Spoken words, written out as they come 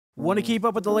Want to keep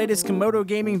up with the latest Camodo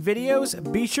gaming videos?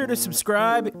 Be sure to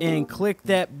subscribe and click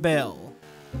that bell.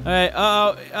 Alright,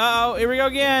 here we go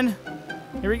again.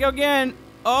 Here we go again.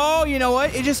 Oh, you know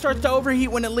what? It just starts to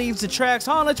overheat when it leaves the tracks.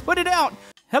 Huh, let's put it out.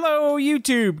 Hello,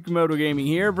 YouTube. Camodo Gaming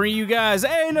here, bringing you guys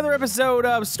another episode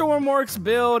of Stormworks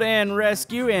Build and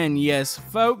Rescue. And yes,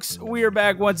 folks, we are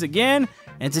back once again.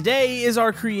 And today is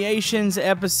our creations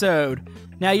episode.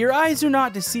 Now, your eyes are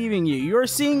not deceiving you. You're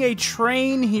seeing a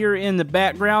train here in the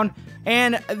background,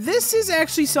 and this is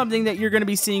actually something that you're going to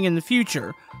be seeing in the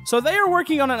future. So they are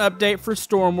working on an update for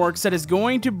Stormworks that is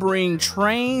going to bring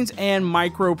trains and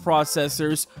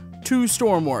microprocessors to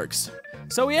Stormworks.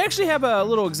 So we actually have a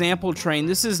little example train.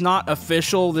 This is not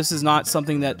official. This is not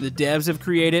something that the devs have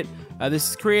created.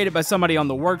 This is created by somebody on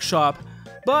the workshop,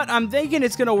 but I'm thinking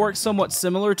it's going to work somewhat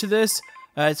similar to this.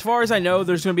 As far as I know,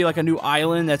 there's going to be like a new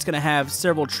island that's going to have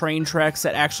several train tracks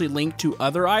that actually link to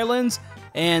other islands,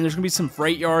 and there's going to be some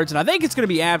freight yards, and I think it's going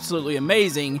to be absolutely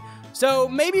amazing. So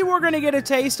maybe we're going to get a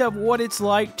taste of what it's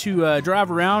like to drive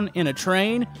around in a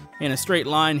train in a straight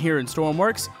line here in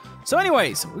Stormworks. So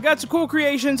anyways, we got some cool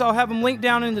creations. I'll have them linked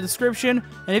down in the description,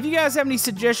 and if you guys have any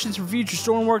suggestions for future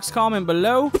Stormworks, comment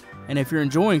below. And if you're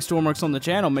enjoying Stormworks on the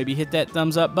channel, maybe hit that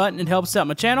thumbs up button. It helps out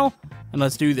my channel, and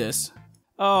let's do this.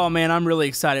 Oh man, I'm really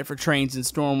excited for trains in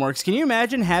Stormworks. Can you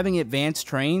imagine having advanced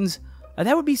trains?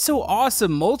 That would be so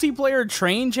awesome. Multiplayer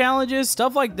train challenges,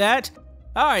 stuff like that.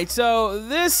 Alright, so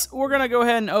this we're going to go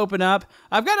ahead and open up.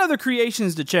 I've got other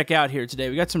creations to check out here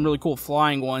today. We got some really cool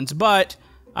flying ones, but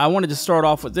I wanted to start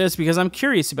off with this because I'm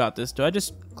curious about this. Do I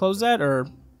just close that, or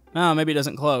oh, maybe it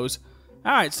doesn't close.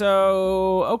 Alright,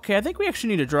 so okay, I think we actually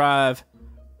need to drive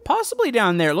possibly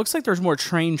down there. It looks like there's more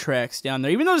train tracks down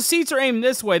there. Even though the seats are aimed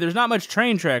this way, there's not much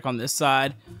train track on this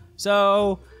side.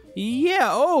 So, yeah.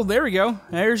 Oh, there we go.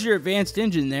 There's your advanced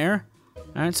engine there.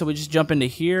 Alright, so we just jump into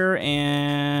here,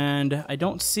 and I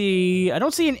don't see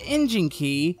an engine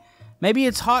key. Maybe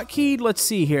it's hotkeyed? Let's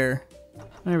see here.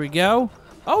 There we go.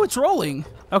 Oh, it's rolling.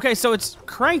 Okay, so it's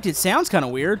cranked. It sounds kind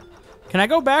of weird. Can I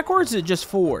go backwards or is it just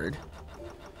forward?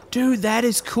 Dude, that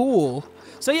is cool.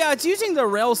 So yeah, it's using the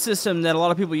rail system that a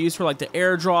lot of people use for like the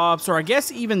airdrops, or I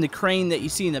guess even the crane that you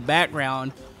see in the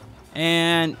background.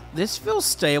 And this feels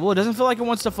stable. It doesn't feel like it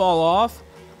wants to fall off.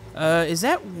 Is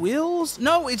that wheels?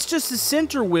 No, it's just the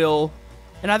center wheel.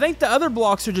 And I think the other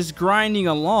blocks are just grinding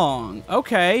along.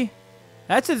 Okay.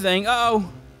 That's a thing.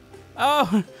 Uh-oh.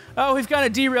 Oh, we've kind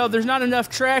of derailed. There's not enough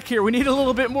track here. We need a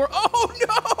little bit more. Oh,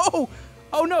 no!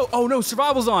 Oh, no. Oh, no.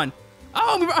 Survival's on.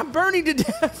 Oh, I'm burning to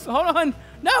death. Hold on.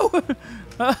 No!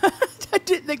 I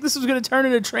didn't think this was going to turn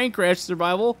into train crash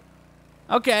survival.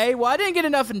 Okay, well, I didn't get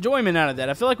enough enjoyment out of that.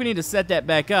 I feel like we need to set that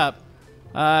back up.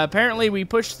 Apparently, we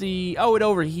pushed the... Oh, it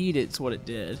overheated. It's what it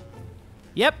did.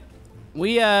 Yep.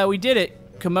 We did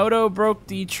it. Camodo broke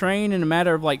the train in a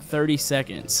matter of like 30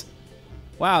 seconds.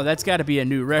 Wow, that's got to be a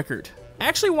new record.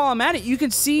 Actually, while I'm at it, you can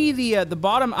see the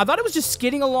bottom. I thought it was just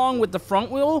skidding along with the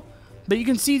front wheel, but you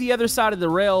can see the other side of the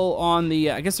rail on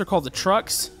the... I guess they're called the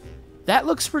trucks. That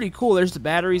looks pretty cool. There's the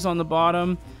batteries on the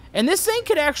bottom. And this thing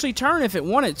could actually turn if it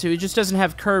wanted to. It just doesn't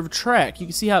have curved track. You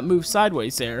can see how it moves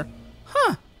sideways there.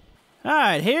 Huh.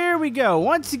 Alright, here we go.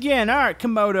 Once again, alright,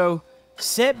 Camodo.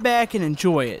 Sit back and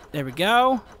enjoy it. There we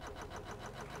go.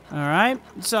 Alright.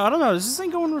 So, I don't know. Does this thing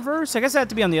go in reverse? I guess I have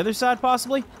to be on the other side,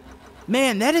 possibly.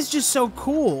 Man, that is just so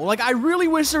cool. Like, I really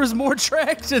wish there was more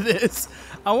track to this.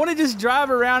 I want to just drive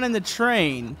around in the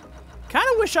train. Kind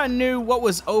of wish I knew what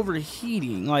was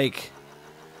overheating. Like,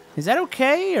 is that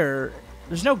okay? Or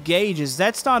there's no gauges.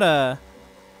 That's not a...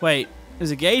 Wait,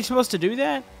 is a gauge supposed to do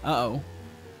that? Uh-oh.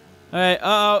 Alright,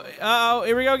 uh-oh,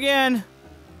 here we go again.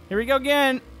 Here we go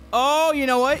again. Oh, you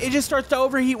know what? It just starts to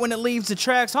overheat when it leaves the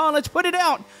tracks. Huh, let's put it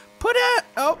out. Put it...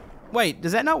 Oh, wait,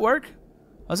 does that not work?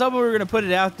 I was hoping we were going to put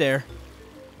it out there.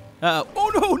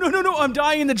 Oh, no, I'm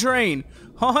dying in the train.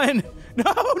 On. No,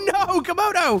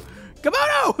 Camodo.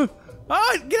 Camodo.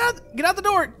 Oh, get out the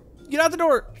door. Get out the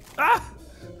door. Ah.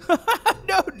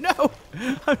 No.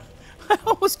 I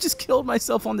almost just killed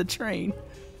myself on the train.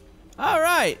 All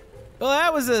right. Well,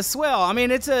 that was a swell. I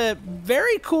mean, it's a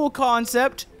very cool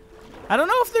concept. I don't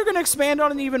know if they're going to expand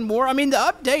on it even more. I mean, the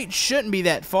update shouldn't be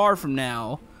that far from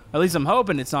now. At least I'm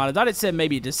hoping it's not. I thought it said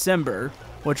maybe December,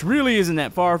 which really isn't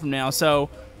that far from now. So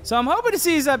I'm hoping to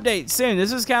see this update soon.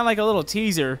 This is kind of like a little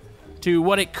teaser to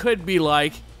what it could be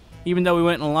like, even though we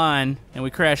went in a line and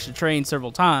we crashed the train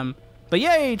several times. But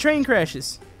yay, train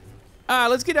crashes. Alright,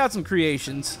 let's get out some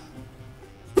creations.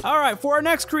 Alright, for our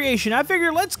next creation, I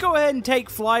figured let's go ahead and take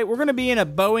flight. We're going to be in a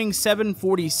Boeing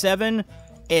 747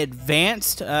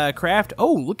 Advanced craft.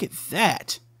 Oh, look at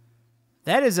that.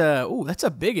 That is a... Oh, that's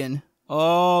a big one.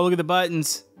 Oh, look at the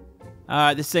buttons.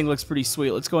 This thing looks pretty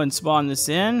sweet. Let's go ahead and spawn this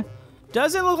in.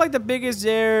 Doesn't look like the biggest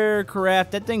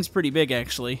aircraft. That thing's pretty big,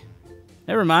 actually.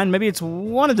 Never mind. Maybe it's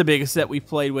one of the biggest that we've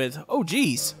played with. Oh,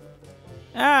 geez.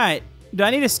 Alright. Do I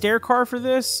need a stair car for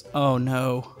this? Oh,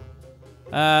 no.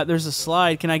 There's a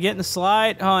slide. Can I get in the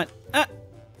slide? Hold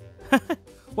on.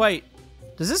 Wait.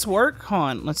 Does this work? Hold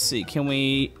on. Let's see. Can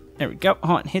we... There we go.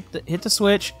 Hold on. Hit the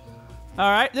switch.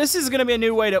 Alright. This is going to be a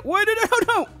new way to... Wait,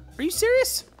 no. Are you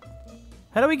serious?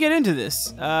 How do we get into this?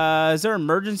 Is there an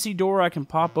emergency door I can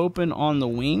pop open on the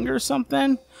wing or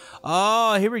something?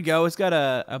 Oh, here we go. It's got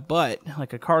a butt,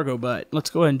 like a cargo butt. Let's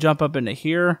go ahead and jump up into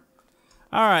here.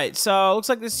 Alright, so it looks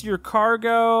like this is your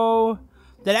cargo.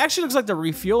 That actually looks like the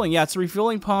refueling. Yeah, it's a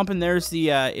refueling pump, and there's the,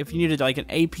 if you needed like an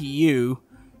APU,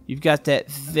 you've got that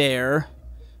there.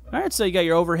 Alright, so you got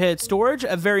your overhead storage.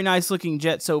 A very nice looking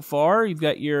jet so far. You've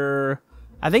got your,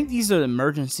 I think these are the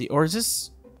emergency, or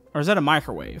is that a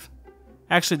microwave?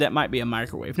 Actually, that might be a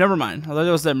microwave. Never mind. I thought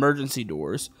that was the emergency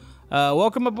doors.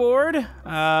 Welcome aboard.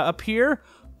 Up here.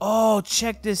 Oh,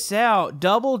 check this out.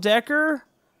 Double decker.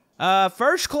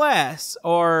 First class.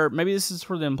 Or maybe this is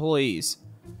for the employees.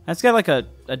 That's got like a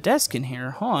desk in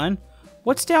here. Hold on.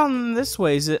 What's down this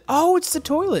way? Is it? Oh, it's the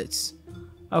toilets.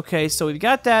 Okay, so we've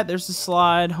got that. There's the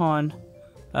slide. Hold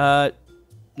on.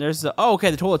 There's the... Oh,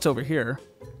 okay, the toilet's over here.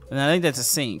 And I think that's a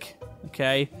sink.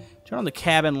 Okay. Turn on the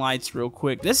cabin lights real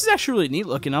quick. This is actually really neat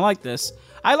looking. I like this.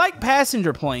 I like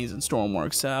passenger planes in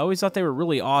Stormworks. I always thought they were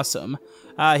really awesome.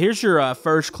 Here's your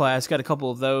first class. Got a couple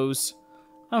of those.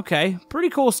 Okay, pretty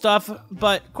cool stuff.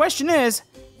 But question is,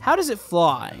 how does it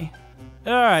fly?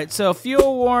 Alright, so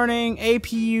fuel warning,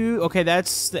 APU. Okay,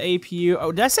 that's the APU.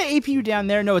 Oh, did I say APU down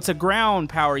there? No, it's a ground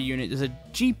power unit. It's a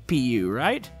GPU,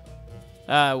 right?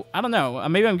 I don't know.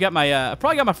 Maybe I've got my, I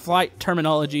probably got my flight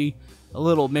terminology a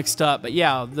little mixed up, but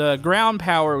yeah, the ground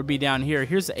power would be down here.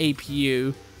 Here's the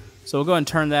APU, so we'll go ahead and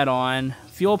turn that on.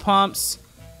 Fuel pumps,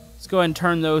 let's go ahead and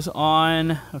turn those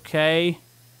on. Okay,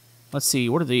 let's see,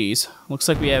 what are these? Looks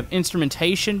like we have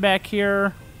instrumentation back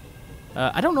here.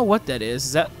 I don't know what that is.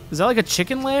 Is that like a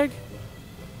chicken leg?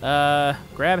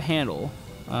 Grab handle.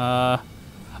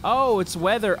 Oh, it's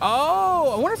weather.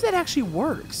 Oh, I wonder if that actually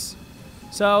works.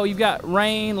 So you've got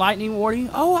rain, lightning warning.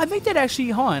 Oh, I think that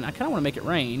actually, hold on, I kind of want to make it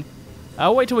rain.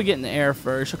 I'll wait till we get in the air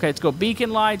first. Okay, let's go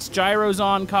beacon lights, gyros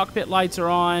on, cockpit lights are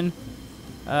on.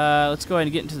 Let's go ahead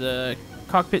and get into the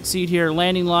cockpit seat here.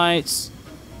 Landing lights.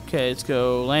 Okay, let's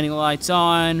go landing lights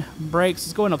on. Brakes,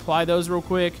 let's go ahead and apply those real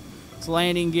quick. It's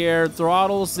landing gear,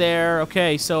 throttles there.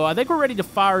 Okay, so I think we're ready to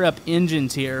fire up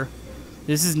engines here.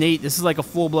 This is neat. This is like a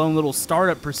full-blown little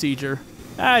startup procedure.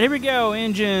 All right, here we go.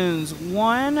 Engines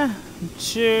 1,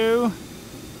 2,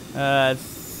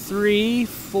 3,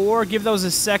 4. Give those a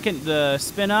second to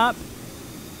spin up.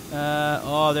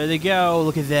 Oh, there they go.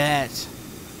 Look at that.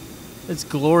 That's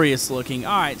glorious looking.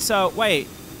 All right, so wait.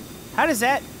 How does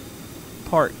that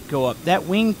part go up? That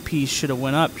wing piece should have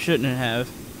went up, shouldn't it have?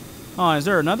 Oh, is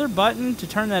there another button to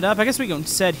turn that up? I guess we can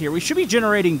set here. We should be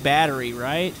generating battery,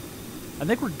 right? I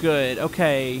think we're good.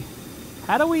 Okay.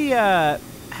 How do we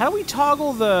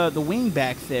toggle the wing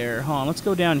back there? Hold on, let's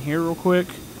go down here real quick.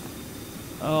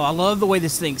 Oh, I love the way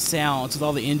this thing sounds with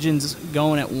all the engines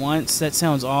going at once. That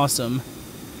sounds awesome.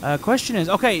 Question is,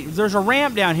 okay, there's a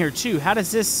ramp down here too. How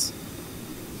does this...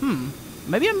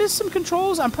 Maybe I missed some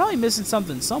controls? I'm probably missing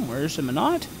something somewhere, am I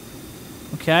not?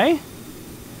 Okay.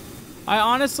 I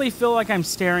honestly feel like I'm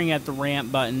staring at the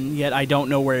ramp button, yet I don't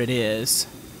know where it is.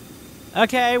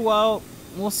 Okay, well,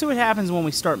 we'll see what happens when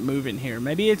we start moving here.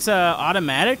 Maybe it's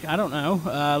automatic? I don't know.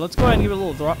 Let's go ahead and give it a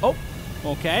little throttle.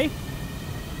 Oh, okay.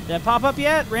 Did that pop up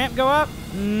yet? Ramp go up?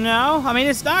 No. I mean,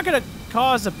 it's not going to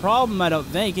cause a problem, I don't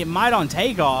think. It might on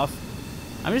takeoff.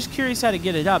 I'm just curious how to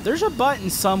get it up. There's a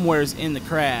button somewheres in the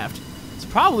craft. It's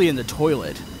probably in the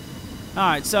toilet.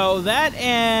 Alright, so that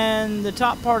and the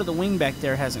top part of the wing back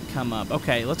there hasn't come up.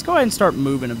 Okay, let's go ahead and start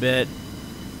moving a bit.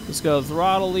 Let's go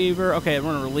throttle lever. Okay, I'm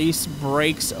going to release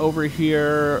brakes over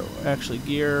here. Actually,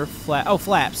 gear, flap. Oh,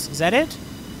 flaps. Is that it?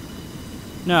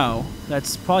 No,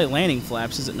 that's probably landing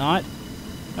flaps, is it not?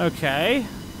 Okay.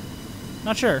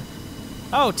 Not sure.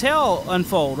 Oh, tail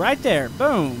unfold right there.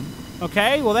 Boom.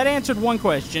 Okay, well, that answered one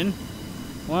question.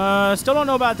 Still don't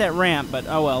know about that ramp, but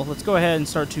oh well. Let's go ahead and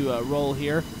start to roll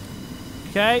here.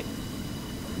 Okay.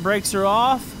 Brakes are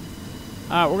off.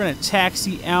 We're going to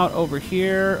taxi out over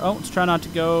here. Oh, let's try not to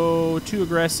go too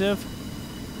aggressive.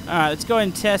 Alright, let's go ahead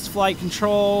and test flight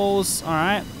controls.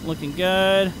 Alright, looking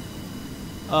good.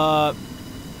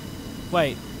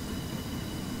 Wait.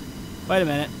 Wait a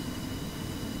minute.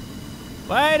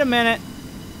 Wait a minute.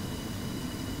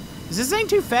 Is this thing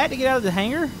too fat to get out of the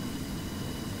hangar?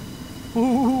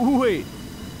 Ooh, wait.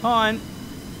 Hold on.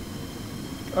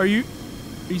 Are you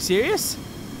serious?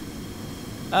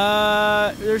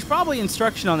 There's probably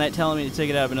instruction on that telling me to take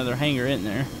it out of another hanger in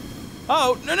there.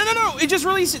 Oh, no, no, no, no. It just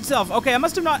released itself. Okay, I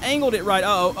must have not angled it right.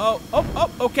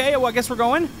 Okay. Well, I guess we're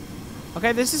going.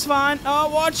 Okay, this is fine. Oh,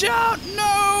 watch out.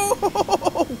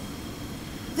 No.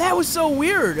 That was so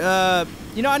weird.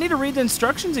 You know, I need to read the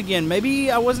instructions again.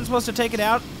 Maybe I wasn't supposed to take it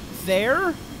out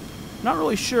there? Not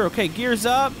really sure. Okay, gears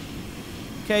up.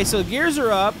 Okay, so gears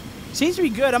are up. Seems to be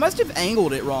good. I must have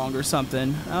angled it wrong or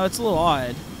something. Oh, it's a little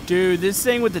odd. Dude, this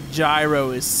thing with the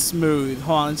gyro is smooth.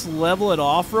 Hold on, let's level it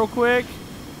off real quick.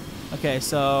 Okay,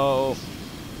 so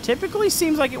typically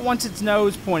seems like it wants its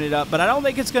nose pointed up, but I don't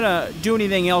think it's gonna do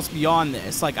anything else beyond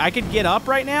this. Like, I could get up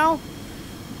right now,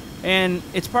 and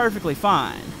it's perfectly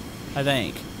fine, I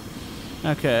think.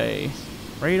 Okay,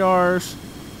 radars.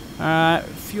 Alright,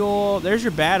 fuel. There's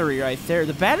your battery right there.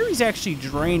 The battery's actually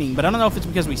draining, but I don't know if it's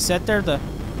because we set there.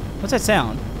 What's that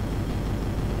sound?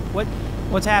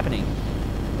 What's happening?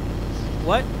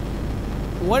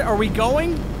 What are we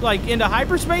going? Like into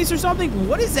hyperspace or something?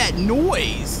 What is that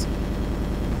noise?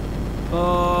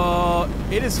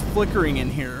 It is flickering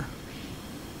in here.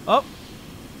 Oh.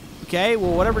 Okay,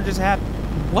 well whatever just happened.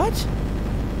 What?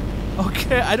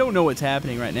 Okay, I don't know what's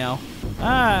happening right now.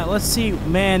 Alright, let's see.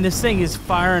 Man, this thing is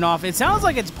firing off. It sounds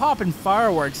like it's popping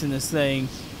fireworks in this thing.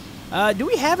 Do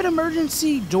we have an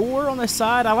emergency door on the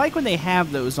side? I like when they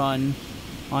have those on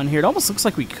here. It almost looks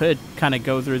like we could kind of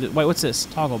go through the... Wait, what's this?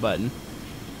 Toggle button.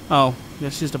 Oh,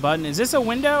 that's just a button. Is this a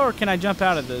window, or can I jump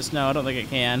out of this? No, I don't think I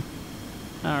can.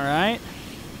 Alright.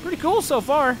 Pretty cool so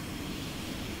far.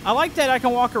 I like that I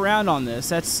can walk around on this.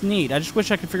 That's neat. I just wish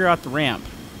I could figure out the ramp.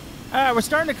 Alright, we're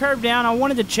starting to curve down. I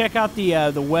wanted to check out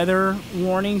the weather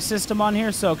warning system on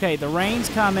here. So, okay, the rain's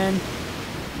coming.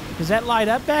 Does that light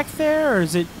up back there, or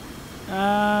is it...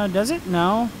 does it?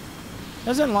 No.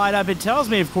 Doesn't light up. It tells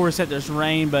me, of course, that there's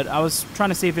rain, but I was trying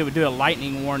to see if it would do a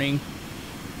lightning warning.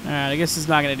 Alright, I guess it's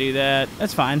not going to do that.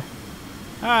 That's fine.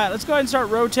 Alright, let's go ahead and start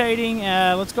rotating.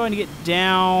 Let's go ahead and get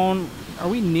down. Are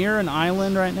we near an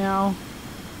island right now?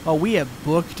 Oh, we have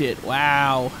booked it.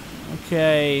 Wow.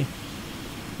 Okay.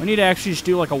 We need to actually just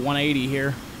do like a 180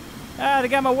 here. They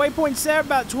got my waypoint set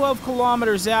about 12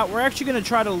 kilometers out. We're actually going to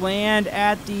try to land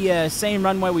at the same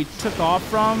runway we took off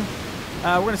from.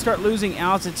 We're going to start losing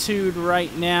altitude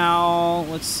right now.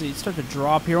 Let's see. Start to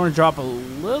drop here. I want to drop a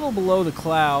little below the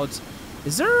clouds.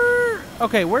 Is there...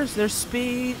 Okay, where's their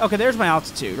speed? Okay, there's my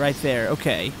altitude right there.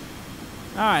 Okay.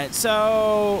 Alright,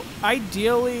 so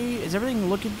ideally... Is everything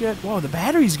looking good? Whoa, the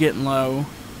battery's getting low.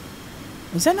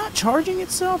 Is that not charging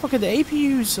itself? Okay, the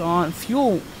APU's on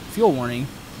fuel warning.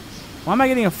 Why am I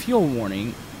getting a fuel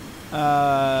warning?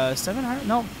 700?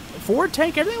 No. Forward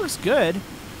tank, everything looks good.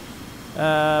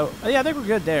 Yeah, I think we're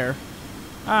good there.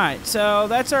 Alright, so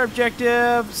that's our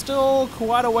objective. Still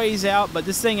quite a ways out, but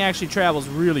this thing actually travels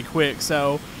really quick,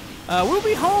 so we'll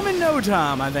be home in no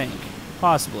time, I think.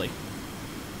 Possibly.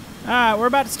 Alright, we're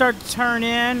about to start to turn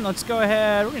in. Let's go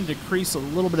ahead. We're going to decrease a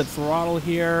little bit of throttle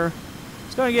here.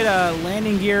 Let's go and get a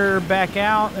landing gear back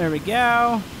out. There we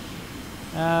go.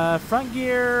 Front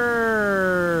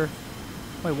gear.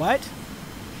 Wait, what?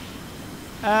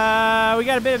 We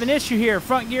got a bit of an issue here.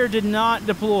 Front gear did not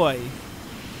deploy.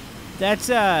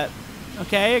 That's,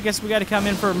 okay, I guess we got to come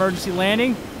in for emergency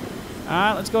landing.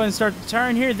 Alright, let's go ahead and start the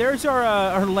turn here. There's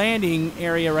our landing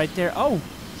area right there. Oh,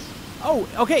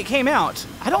 okay, it came out.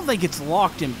 I don't think it's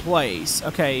locked in place.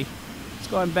 Okay, let's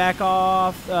go ahead and back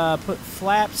off. Put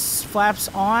flaps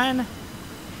on.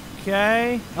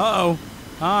 Okay. Uh-oh.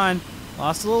 On.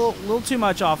 Lost a little too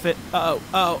much off it.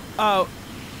 Oh,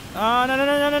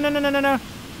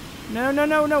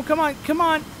 no. Come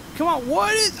on.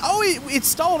 What is... Oh, it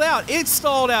stalled out. It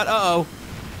stalled out. Uh-oh.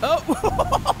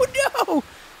 Oh, no.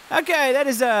 Okay, that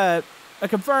is a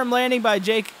confirmed landing by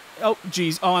Jake. Oh,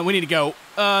 geez. Oh, we need to go.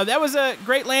 That was a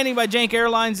great landing by Jank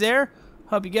Airlines there.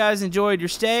 Hope you guys enjoyed your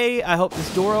stay. I hope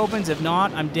this door opens. If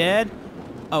not, I'm dead.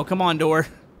 Oh, come on, door.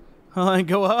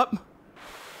 Go up.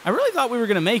 I really thought we were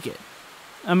going to make it.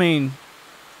 I mean,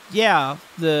 yeah,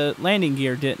 the landing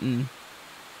gear didn't...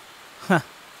 Huh.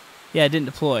 Yeah, it didn't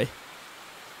deploy.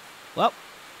 Well,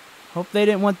 hope they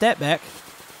didn't want that back.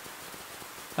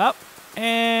 Up,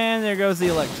 and there goes the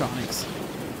electronics.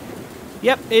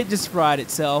 Yep, it just fried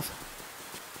itself.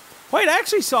 Wait, I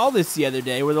actually saw this the other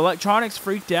day where the electronics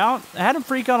freaked out. I had them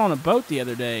freak out on a boat the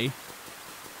other day.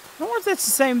 I wonder if that's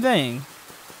the same thing.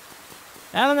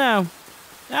 I don't know.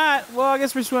 Alright, well, I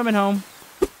guess we're swimming home.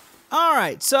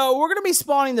 Alright, so we're going to be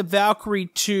spawning the Valkyrie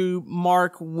 2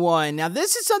 Mark 1. Now,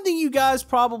 this is something you guys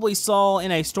probably saw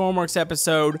in a Stormworks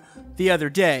episode the other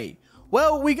day.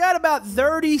 Well, we got about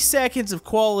 30 seconds of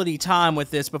quality time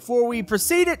with this before we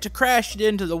proceeded to crash it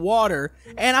into the water,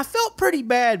 and I felt pretty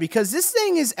bad because this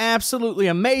thing is absolutely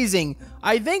amazing.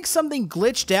 I think something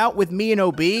glitched out with me and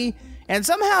OB, and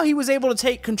somehow he was able to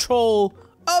take control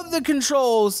of the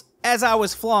controls as I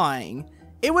was flying.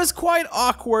 It was quite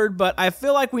awkward, but I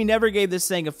feel like we never gave this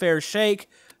thing a fair shake,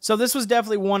 so this was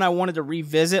definitely one I wanted to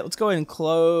revisit. Let's go ahead and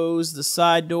close the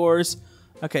side doors.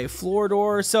 Okay, floor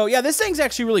door. So yeah, this thing's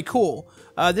actually really cool.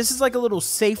 This is like a little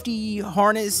safety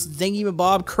harness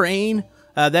thingy-mabob crane.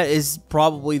 That is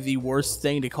probably the worst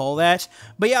thing to call that.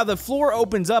 But yeah, the floor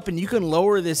opens up and you can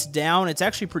lower this down. It's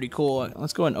actually pretty cool.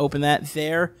 Let's go ahead and open that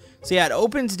there. So yeah, it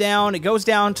opens down, it goes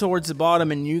down towards the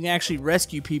bottom, and you can actually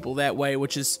rescue people that way,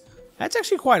 that's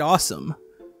actually quite awesome.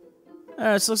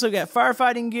 So it looks like we got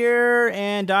firefighting gear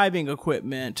and diving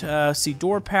equipment. See,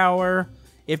 door power.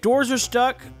 If doors are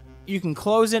stuck, you can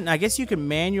close it, and I guess you can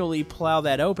manually plow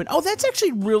that open. Oh, that's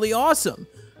actually really awesome.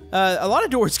 A lot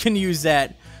of doors can use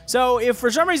that. So if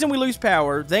for some reason we lose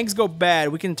power, things go bad,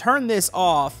 we can turn this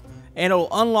off, and it'll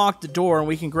unlock the door, and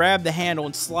we can grab the handle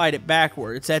and slide it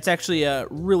backwards. That's actually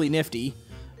really nifty.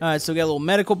 So we got a little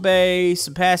medical bay,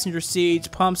 some passenger seats,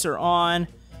 pumps are on.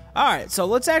 Alright, so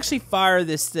let's actually fire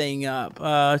this thing up.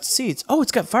 Let's see, it's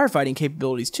got firefighting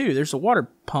capabilities too. There's the water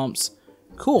pumps.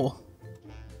 Cool.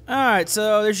 Alright,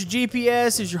 so there's your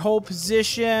GPS, there's your whole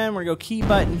position. We're gonna go key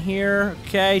button here.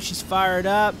 Okay, she's fired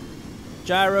up.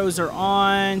 Gyros are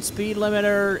on, speed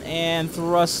limiter, and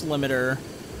thrust limiter.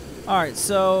 Alright,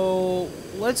 so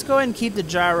let's go ahead and keep the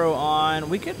gyro on.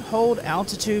 We could hold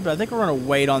altitude, but I think we're gonna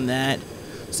wait on that.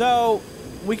 So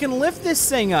we can lift this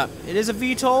thing up. It is a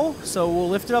VTOL, so we'll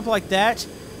lift it up like that.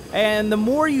 And the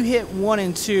more you hit 1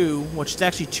 and 2, which is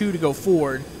actually 2 to go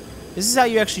forward, this is how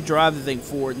you actually drive the thing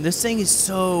forward. And this thing is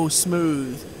so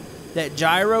smooth. That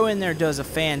gyro in there does a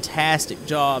fantastic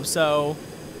job. So,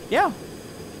 yeah.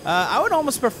 I would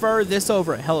almost prefer this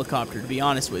over a helicopter, to be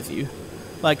honest with you.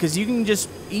 Like, because you can just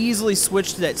easily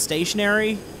switch to that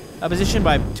stationary position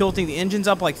by tilting the engines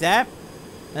up like that.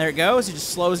 There it goes. It just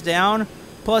slows down.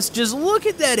 Plus, just look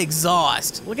at that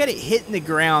exhaust. Look at it hitting the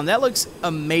ground. That looks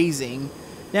amazing.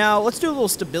 Now, let's do a little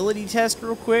stability test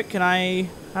real quick.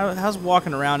 How's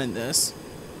walking around in this?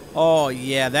 Oh,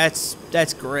 yeah, that's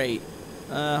great.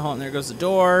 Hold on, there goes the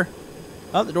door.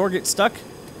 Oh, the door gets stuck.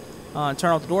 Turn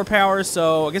off the door power,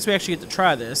 so I guess we actually get to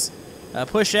try this.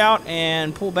 Push out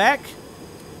and pull back.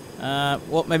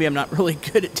 Well, maybe I'm not really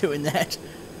good at doing that.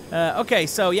 Okay,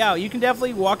 so yeah, you can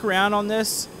definitely walk around on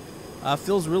this.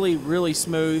 Feels really, really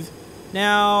smooth.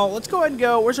 Now, let's go ahead and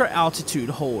go. Where's our altitude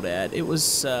hold at? It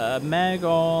was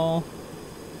Magall.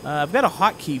 I've got a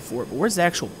hotkey for it, but where's the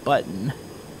actual button?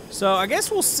 So I guess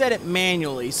we'll set it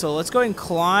manually. So let's go ahead and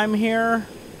climb here.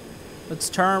 Let's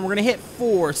turn. We're going to hit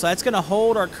 4, so that's going to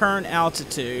hold our current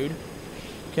altitude.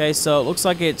 Okay, so it looks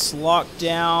like it's locked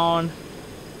down.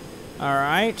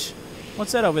 Alright.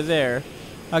 What's that over there?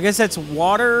 I guess that's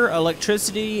water,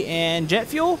 electricity, and jet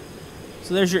fuel.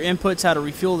 So there's your inputs, how to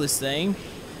refuel this thing.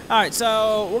 Alright,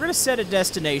 so we're going to set a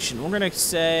destination. We're going to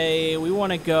say we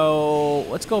want to go,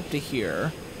 let's go up to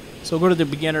here. So we'll go to the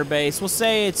beginner base. We'll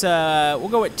say it's, we'll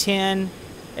go at 10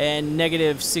 and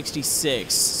negative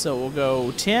 66. So we'll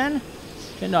go 10,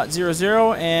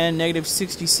 10.00 and negative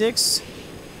 66.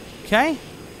 Okay,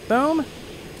 boom.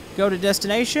 Go to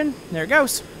destination. There it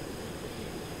goes.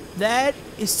 That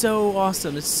is so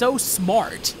awesome. It's so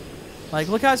smart. Like,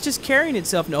 look how it's just carrying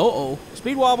itself. No,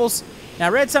 speed wobbles. Now, I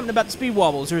read something about the speed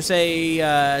wobbles. There's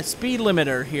a speed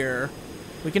limiter here.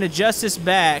 We can adjust this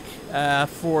back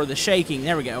for the shaking.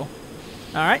 There we go. All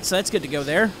right, so that's good to go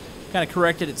there. Kind of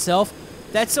corrected itself.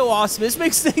 That's so awesome. This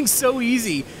makes things so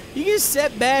easy. You can just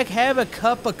sit back, have a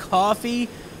cup of coffee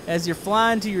as you're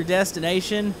flying to your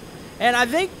destination. And I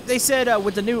think they said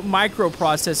with the new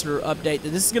microprocessor update that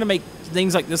this is going to make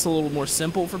things like this a little more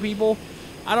simple for people.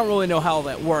 I don't really know how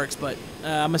that works, but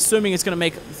I'm assuming it's going to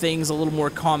make things a little more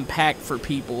compact for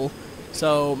people.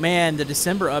 So, man, the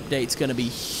December update's going to be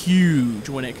huge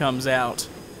when it comes out.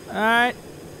 All right,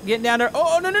 getting down there.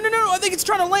 Oh, no, I think it's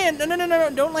trying to land. No,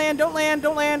 don't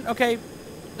land. Okay,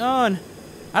 done.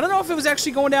 I don't know if it was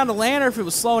actually going down to land or if it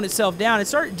was slowing itself down. It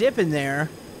started dipping there.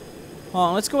 Hold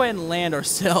on, let's go ahead and land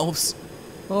ourselves.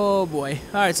 Oh, boy.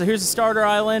 All right, so here's the starter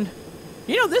island.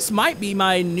 You know, this might be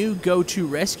my new go-to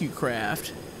rescue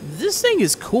craft. This thing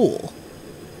is cool.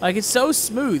 Like, it's so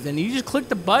smooth, and you just click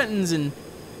the buttons, and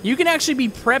you can actually be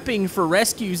prepping for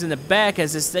rescues in the back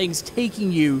as this thing's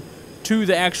taking you to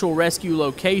the actual rescue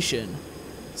location.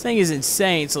 This thing is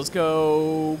insane, so let's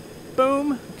go...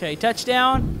 Boom. Okay,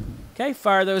 touchdown. Okay,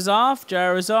 fire those off.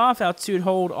 Gyros off. Altitude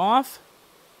hold off.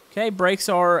 Okay, brakes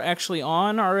are actually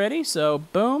on already, so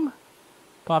boom.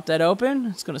 Pop that open.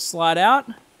 It's going to slide out.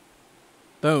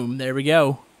 Boom, there we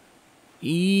go.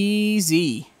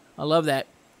 Easy. I love that.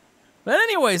 But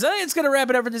anyways, I think it's going to wrap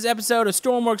it up for this episode of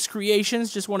Stormworks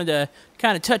Creations. Just wanted to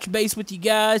kind of touch base with you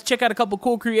guys. Check out a couple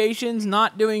cool creations.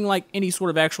 Not doing like any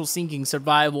sort of actual sinking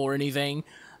survival or anything.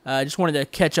 Just wanted to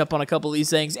catch up on a couple of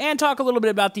these things and talk a little bit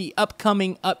about the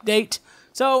upcoming update.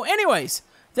 So anyways,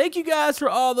 thank you guys for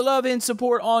all the love and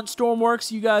support on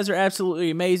Stormworks. You guys are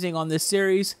absolutely amazing on this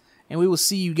series. And we will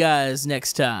see you guys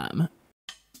next time.